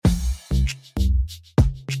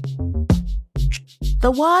The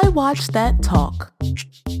Why Watch That Talk.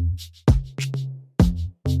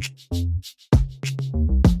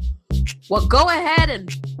 Well, go ahead and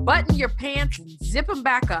button your pants and zip them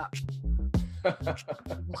back up.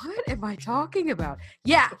 What am I talking about?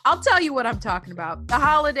 Yeah, I'll tell you what I'm talking about. The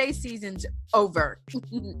holiday season's over.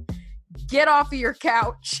 Get off of your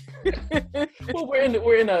couch. Well, we're in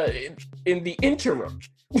the interim.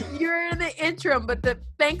 You're in the interim, but the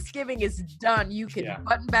Thanksgiving is done. You can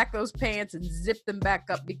button back those pants and zip them back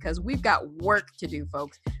up because we've got work to do,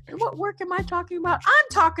 folks. And what work am I talking about? I'm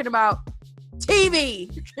talking about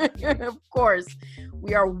TV. Of course,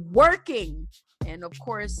 we are working. And of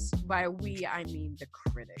course, by we, I mean the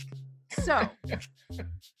critic. So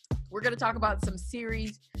we're going to talk about some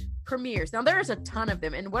series premieres. Now, there's a ton of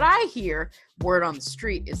them. And what I hear, word on the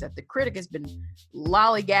street, is that the critic has been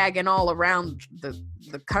lollygagging all around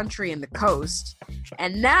the country and the coast.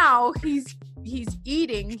 And now he's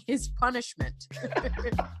eating his punishment.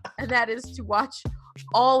 And that is to watch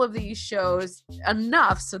all of these shows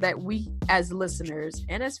enough so that we as listeners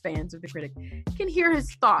and as fans of the critic can hear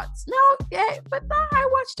his thoughts. But I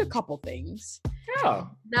watched a couple things. Yeah.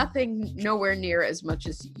 Nothing nowhere near as much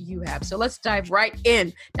as you have. So let's dive right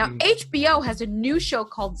in. Now, HBO has a new show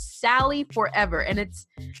called Sally Forever, and it's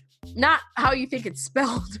not how you think it's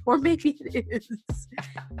spelled, or maybe it is.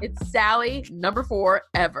 It's Sally 4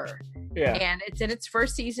 ever. Yeah. And it's in its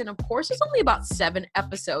first season. Of course, it's only about 7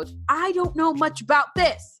 episodes. I don't know much about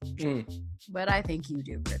this, but I think you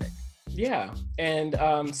do, critic. Yeah. And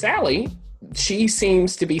Sally, she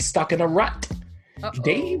seems to be stuck in a rut. Uh-oh.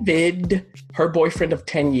 David, her boyfriend of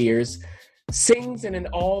 10 years, sings in an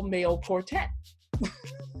all-male quartet.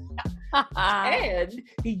 And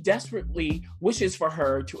he desperately wishes for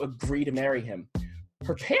her to agree to marry him.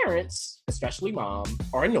 Her parents, especially mom,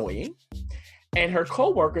 are annoying, and her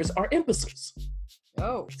co-workers are imbeciles.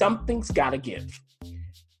 Oh. Something's gotta give.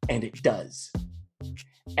 And it does.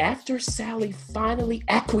 After Sally finally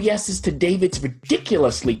acquiesces to David's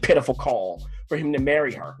ridiculously pitiful call for him to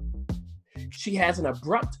marry her, she has an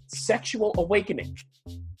abrupt sexual awakening.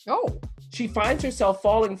 Oh. She finds herself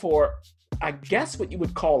falling for, I guess what you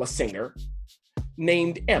would call a singer,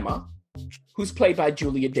 named Emma, who's played by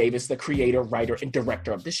Julia Davis, the creator, writer, and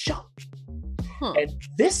director of the show. And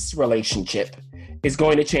this relationship is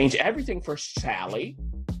going to change everything for Sally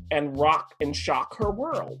and rock and shock her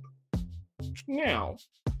world. Now,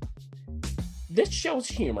 this show's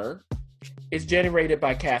humor is generated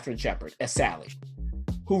by Katherine Shepard as Sally,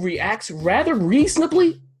 who reacts rather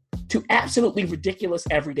reasonably to absolutely ridiculous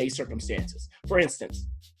everyday circumstances. For instance,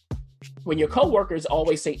 when your coworkers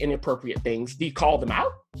always say inappropriate things, do you call them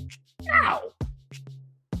out? No.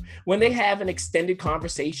 When they have an extended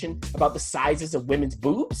conversation about the sizes of women's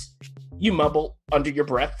boobs, you mumble under your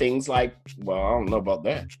breath things like, well, I don't know about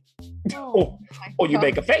that. Or you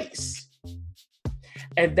make a face.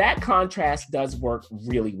 And that contrast does work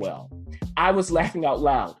really well. I was laughing out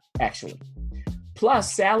loud, actually.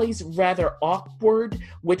 Plus, Sally's rather awkward,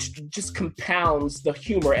 which just compounds the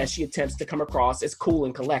humor as she attempts to come across as cool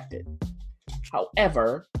and collected.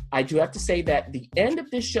 However, I do have to say that the end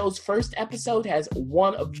of this show's first episode has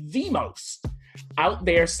one of the most out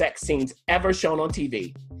there sex scenes ever shown on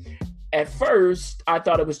TV. At first, I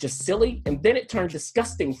thought it was just silly, and then it turned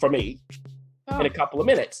disgusting for me in a couple of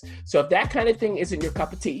minutes. So if that kind of thing isn't your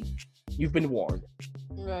cup of tea, you've been warned.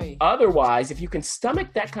 Right. Otherwise, if you can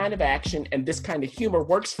stomach that kind of action and this kind of humor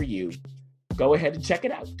works for you, go ahead and check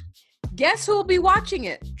it out. Guess who'll be watching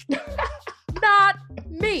it? Not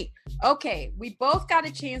me. Okay, we both got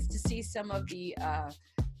a chance to see some of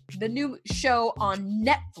the new show on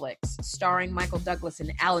Netflix starring Michael Douglas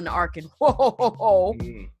and Alan Arkin. Whoa,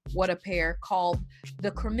 what a pair, called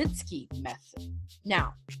The Kominsky Method.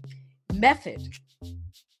 Now, method,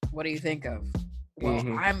 what do you think of?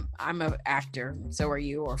 Well, I'm an actor, so are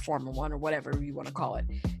you, or Formula One, or whatever you want to call it.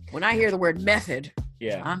 When I hear the word method,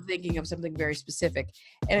 I'm thinking of something very specific.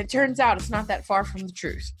 And it turns out it's not that far from the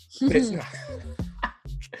truth. But it's not.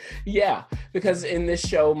 Yeah, because in this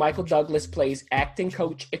show, Michael Douglas plays acting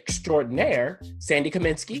coach extraordinaire, Sandy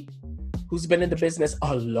Kominsky, who's been in the business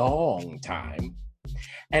a long time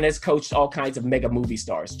and has coached all kinds of mega movie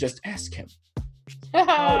stars. Just ask him.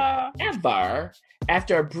 However,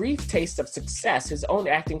 after a brief taste of success, his own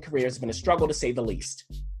acting career has been a struggle to say the least.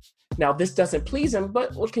 Now, this doesn't please him,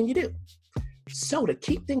 but what can you do? So to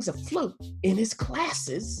keep things afloat in his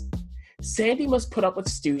classes, Sandy must put up with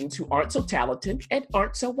students who aren't so talented and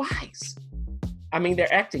aren't so wise. I mean,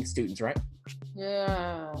 they're acting students, right?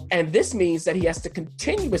 Yeah. And this means that he has to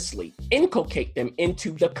continuously inculcate them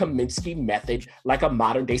into the Kominsky method like a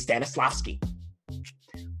modern day Stanislavski.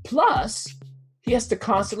 Plus, he has to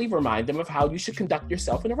constantly remind them of how you should conduct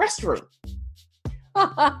yourself in a restroom.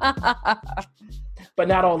 But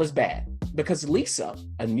not all is bad, because Lisa,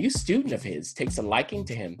 a new student of his, takes a liking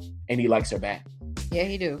to him, and he likes her back. Yeah,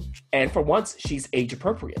 he do. And for once, she's age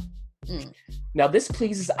appropriate. Now, this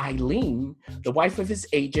pleases Eileen, the wife of his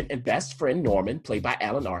agent and best friend, Norman, played by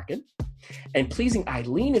Alan Arkin. And pleasing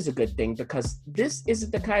Eileen is a good thing because this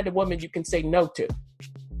isn't the kind of woman you can say no to.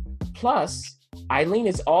 Plus, Eileen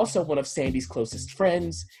is also one of Sandy's closest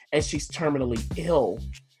friends, and she's terminally ill.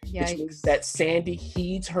 Yikes. Which means that Sandy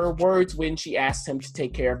heeds her words when she asks him to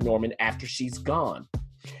take care of Norman after she's gone.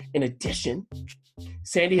 In addition,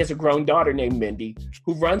 Sandy has a grown daughter named Mindy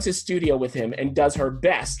who runs his studio with him and does her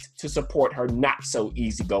best to support her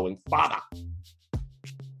not-so-easygoing father.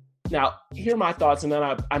 Now, here are my thoughts, and then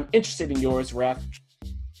I'm interested in yours, Ref.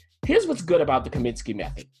 Here's what's good about the Kominsky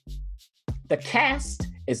method. The cast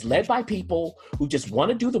is led by people who just want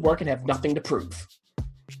to do the work and have nothing to prove.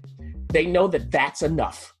 They know that that's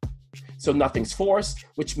enough. So nothing's forced,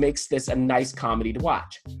 which makes this a nice comedy to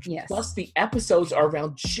watch. Yes. Plus, the episodes are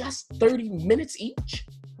around just 30 minutes each.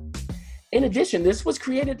 In addition, this was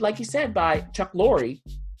created, like you said, by Chuck Lorre,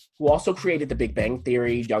 who also created The Big Bang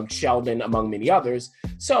Theory, Young Sheldon, among many others.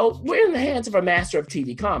 So we're in the hands of a master of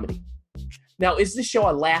TV comedy. Now, is this show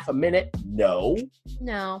a laugh a minute? No.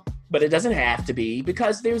 No. But it doesn't have to be,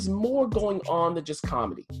 because there's more going on than just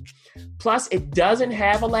comedy. Plus, it doesn't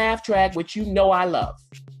have a laugh track, which you know I love.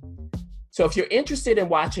 So if you're interested in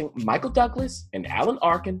watching Michael Douglas and Alan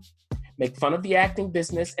Arkin make fun of the acting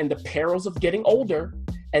business and the perils of getting older,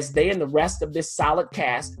 as they and the rest of this solid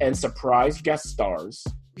cast and surprise guest stars.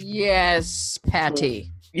 Yes,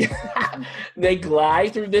 Patty. They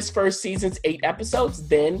glide through this first season's 8 episodes,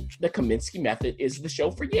 then the Kominsky method is the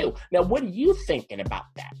show for you. Now, what are you thinking about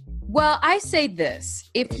that? Well, I say this.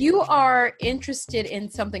 If you are interested in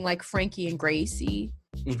something like Frankie and Gracie,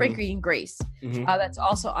 Frankie and Grace, that's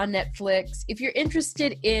also on Netflix. If you're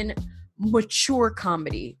interested in mature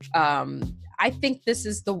comedy, I think this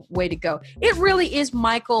is the way to go. It really is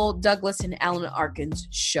Michael Douglas and Alan Arkin's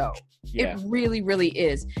show. Yeah. It really, really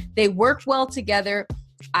is. They work well together.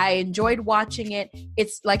 I enjoyed watching it.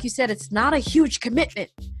 It's like you said, it's not a huge commitment.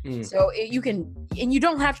 So you can, and you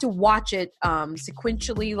don't have to watch it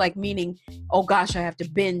sequentially, like meaning, oh gosh, I have to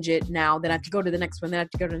binge it now, then I have to go to the next one, then I have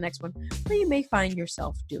to go to the next one. But you may find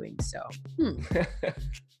yourself doing so.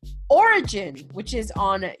 Origin, which is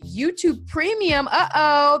on YouTube Premium.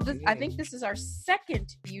 I think this is our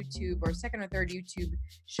second or third YouTube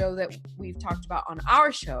show that we've talked about on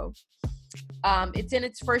our show. It's in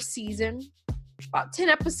its first season. About 10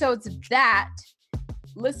 episodes of that.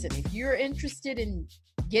 Listen, if you're interested in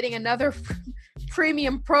getting another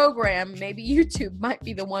premium program, maybe YouTube might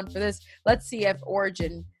be the one for this. Let's see if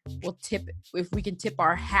Origin will if we can tip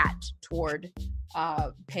our hat toward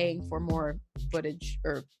paying for more footage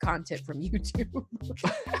or content from YouTube.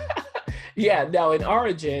 Yeah, now in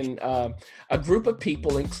Origin, a group of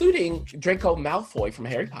people, including Draco Malfoy from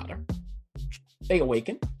Harry Potter, they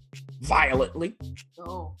awaken violently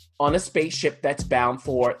on a spaceship that's bound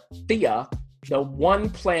for Theia, the one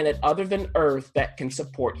planet other than Earth that can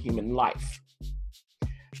support human life.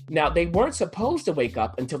 Now, they weren't supposed to wake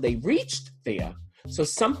up until they reached Theia, so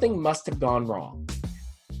something must have gone wrong.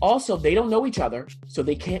 Also, they don't know each other, so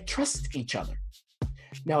they can't trust each other.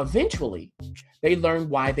 Now, eventually, they learn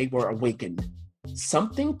why they were awakened.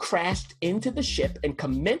 Something crashed into the ship and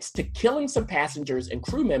commenced to killing some passengers and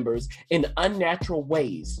crew members in unnatural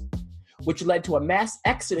ways, which led to a mass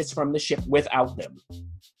exodus from the ship without them.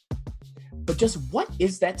 But just what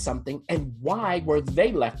is that something, and why were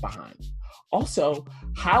they left behind? Also,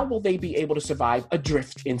 how will they be able to survive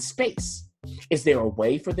adrift in space? Is there a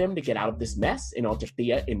way for them to get out of this mess and onto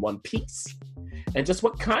Theia in one piece? And just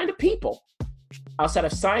what kind of people, outside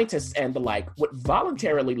of scientists and the like, would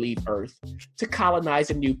voluntarily leave Earth to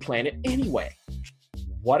colonize a new planet anyway?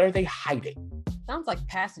 What are they hiding? Sounds like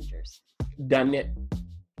Passengers. Doesn't it?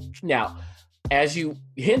 Now, as you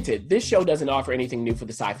hinted, this show doesn't offer anything new for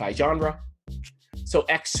the sci-fi genre, so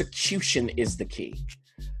execution is the key.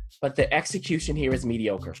 But the execution here is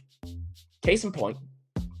mediocre. Case in point,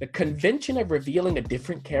 the convention of revealing a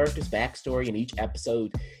different character's backstory in each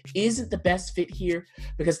episode isn't the best fit here,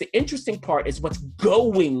 because the interesting part is what's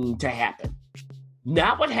going to happen,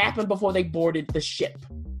 not what happened before they boarded the ship.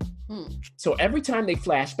 So every time they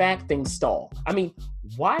flash back, things stall. I mean,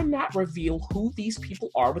 why not reveal who these people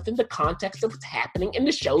are within the context of what's happening in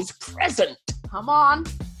the show's present? Come on.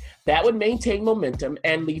 That would maintain momentum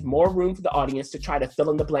and leave more room for the audience to try to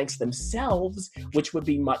fill in the blanks themselves, which would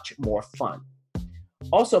be much more fun.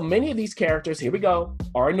 Also, many of these characters, here we go,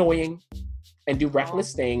 are annoying, and do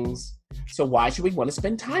reckless things. So why should we want to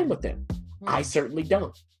spend time with them? I certainly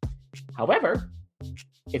don't. However,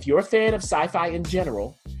 if you're a fan of sci-fi in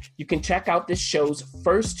general, you can check out this show's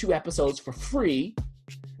first 2 episodes for free.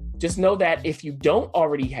 Just know that if you don't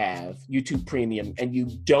already have YouTube Premium and you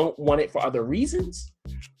don't want it for other reasons,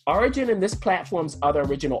 Origin and this platform's other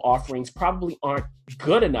original offerings probably aren't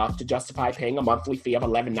good enough to justify paying a monthly fee of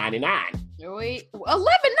 $11.99. Wait,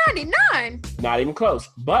 $11.99? Not even close.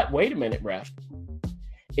 But wait a minute, Ref.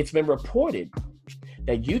 It's been reported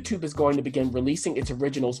that YouTube is going to begin releasing its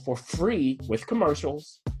originals for free with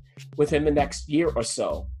commercials within the next year or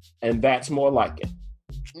so. And that's more like it.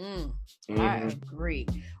 I agree.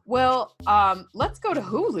 Well, let's go to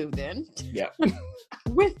Hulu then. Yeah.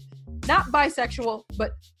 With not bisexual,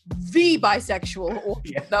 but the bisexual or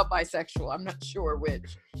the bisexual. I'm not sure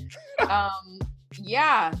which.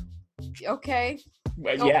 Yeah. Okay.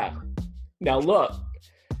 Well, yeah. Now look,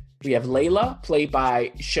 we have Layla, played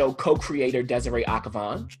by show co-creator Desiree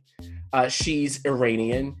Akhavan. She's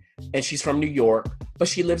Iranian and she's from New York, but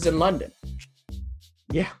she lives in London.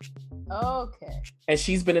 Yeah. Okay. And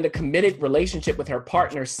she's been in a committed relationship with her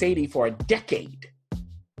partner, Sadie, for a decade.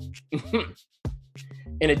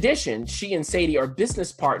 In addition, she and Sadie are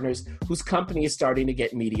business partners whose company is starting to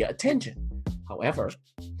get media attention. However,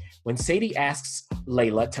 when Sadie asks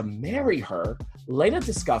Layla to marry her, Layla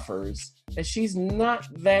discovers that she's not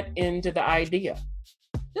that into the idea.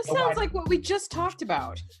 This sounds like what we just talked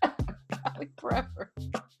about. Like forever.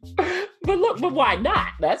 But why not?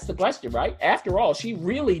 That's the question, right? After all, she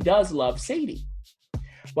really does love Sadie.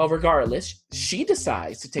 Well, regardless, she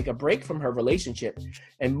decides to take a break from her relationship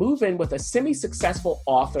and move in with a semi-successful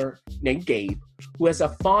author named Gabe, who has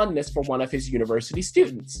a fondness for one of his university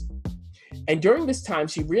students. And during this time,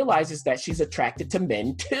 she realizes that she's attracted to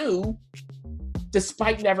men too,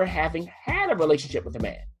 despite never having had a relationship with a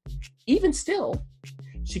man. Even still,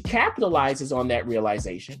 she capitalizes on that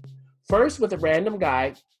realization, first with a random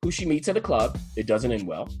guy who she meets at a club. It doesn't end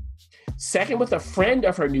well. Second, with a friend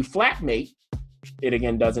of her new flatmate. It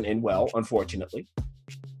again doesn't end well, unfortunately.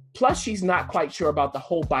 Plus, she's not quite sure about the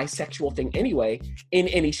whole bisexual thing anyway, in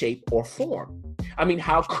any shape or form. I mean,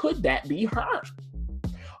 how could that be her?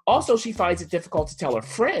 Also, she finds it difficult to tell her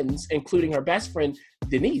friends, including her best friend,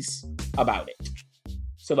 Denise, about it.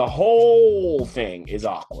 So the whole thing is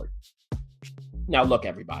awkward. Now, look,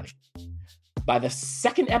 everybody. By the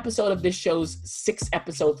second episode of this show's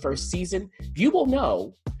 6-episode first season, you will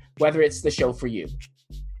know whether it's the show for you.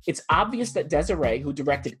 It's obvious that Desiree, who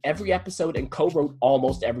directed every episode and co-wrote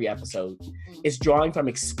almost every episode, is drawing from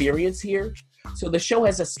experience here. So the show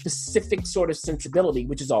has a specific sort of sensibility,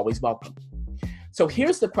 which is always welcome. So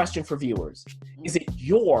here's the question for viewers. Is it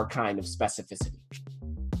your kind of specificity?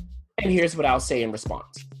 And here's what I'll say in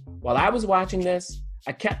response. While I was watching this,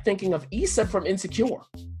 I kept thinking of Issa from Insecure.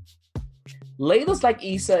 Layla's like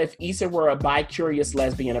Issa if Issa were a bi-curious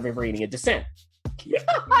lesbian of Iranian descent.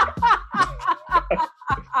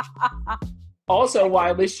 Also,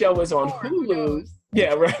 while this show is on Hulu,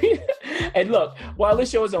 yeah, right? And look, while this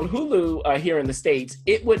show is on Hulu here in the States,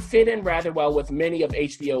 it would fit in rather well with many of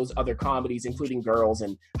HBO's other comedies, including Girls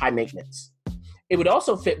and High Maintenance. It would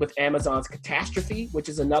also fit with Amazon's Catastrophe, which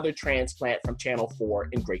is another transplant from Channel 4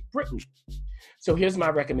 in Great Britain. So here's my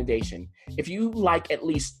recommendation. If you like at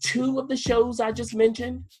least 2 of the shows I just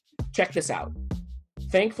mentioned, check this out.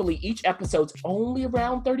 Thankfully, each episode's only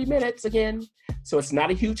around 30 minutes again, so it's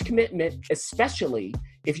not a huge commitment, especially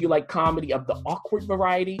if you like comedy of the awkward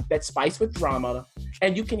variety that's spiced with drama,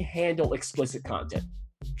 and you can handle explicit content.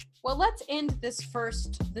 Well, let's end this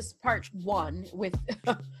part 1 with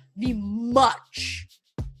the much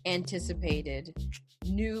anticipated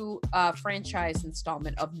new franchise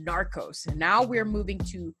installment of Narcos. And now we're moving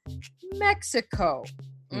to Mexico.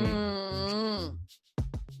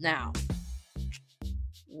 Now,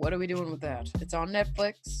 what are we doing with that? It's on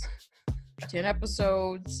Netflix. 10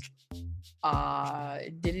 episodes.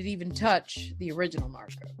 Did it even touch the original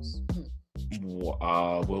Narcos?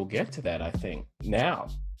 We'll get to that, I think. Now,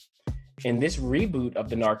 in this reboot of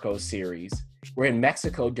the Narcos series, we're in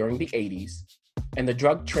Mexico during the 80s, and the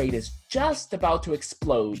drug trade is just about to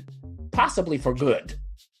explode, possibly for good.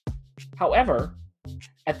 However,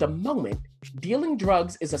 at the moment, dealing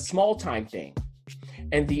drugs is a small-time thing,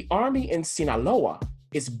 and the army in Sinaloa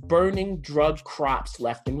is burning drug crops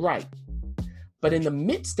left and right. But in the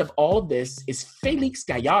midst of all of this is Felix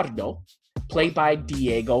Gallardo, played by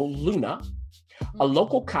Diego Luna, a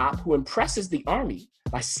local cop who impresses the army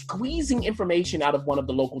by squeezing information out of one of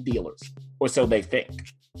the local dealers, or so they think.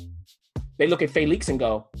 They look at Felix and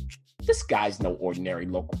go, this guy's no ordinary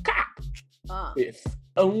local cop. If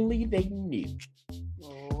only they knew.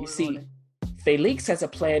 You see, Felix has a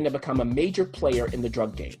plan to become a major player in the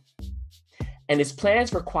drug game. And his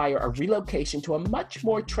plans require a relocation to a much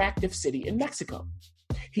more attractive city in Mexico.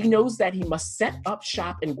 He knows that he must set up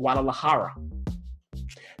shop in Guadalajara.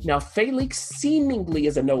 Now, Felix seemingly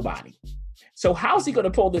is a nobody. So how's he going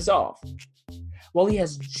to pull this off? Well, he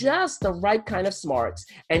has just the right kind of smarts,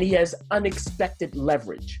 and he has unexpected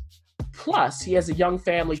leverage. Plus, he has a young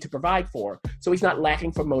family to provide for, so he's not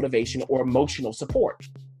lacking for motivation or emotional support.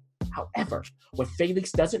 However, what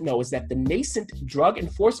Felix doesn't know is that the nascent Drug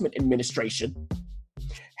Enforcement Administration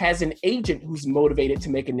has an agent who's motivated to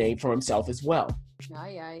make a name for himself as well.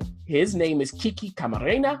 Aye, aye. His name is Kiki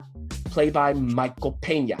Camarena, played by Michael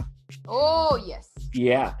Peña. Oh, yes.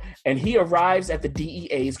 Yeah, and he arrives at the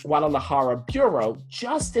DEA's Guadalajara bureau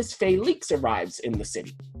just as Felix arrives in the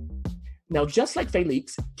city. Now, just like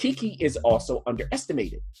Felix, Kiki is also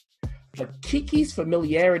underestimated. But Kiki's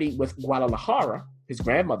familiarity with Guadalajara, his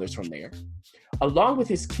grandmother's from there, along with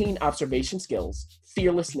his keen observation skills,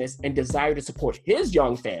 fearlessness, and desire to support his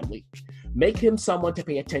young family, make him someone to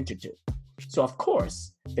pay attention to. So, of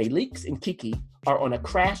course, Felix and Kiki are on a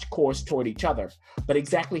crash course toward each other, but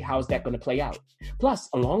exactly how is that going to play out? Plus,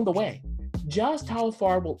 along the way, just how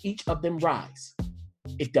far will each of them rise?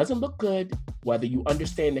 It doesn't look good whether you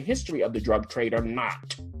understand the history of the drug trade or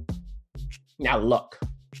not. Now look,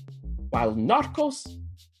 while Narcos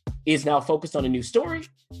is now focused on a new story,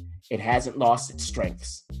 it hasn't lost its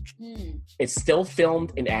strengths. It's still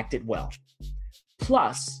filmed and acted well.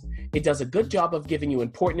 Plus, it does a good job of giving you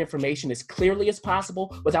important information as clearly as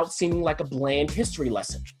possible without seeming like a bland history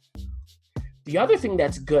lesson. The other thing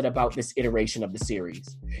that's good about this iteration of the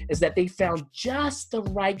series is that they found just the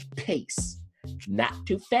right pace, not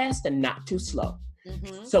too fast and not too slow.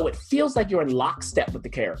 So it feels like you're in lockstep with the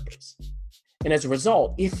characters. And as a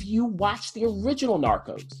result, if you watch the original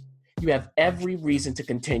Narcos, you have every reason to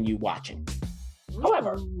continue watching.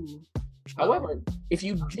 However, if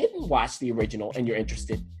you didn't watch the original and you're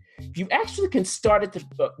interested, you actually can start at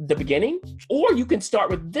the beginning, or you can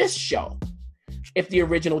start with this show if the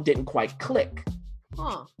original didn't quite click.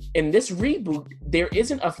 In this reboot, there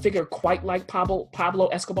isn't a figure quite like Pablo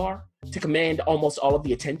Escobar to command almost all of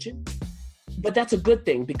the attention. But that's a good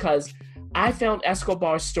thing, because I found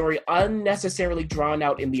Escobar's story unnecessarily drawn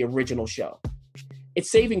out in the original show.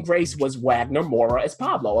 Its saving grace was Wagner Moura as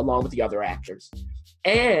Pablo, along with the other actors.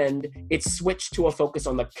 And it switched to a focus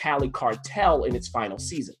on the Cali cartel in its final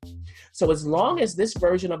season. So as long as this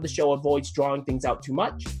version of the show avoids drawing things out too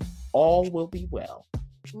much, all will be well.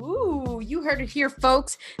 Ooh, you heard it here,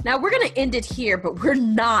 folks. Now we're going to end it here, but we're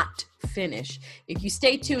not finished. If you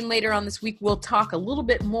stay tuned later on this week, we'll talk a little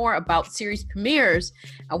bit more about series premieres,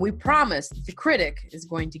 and we promise that the critic is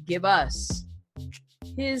going to give us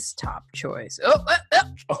his top choice.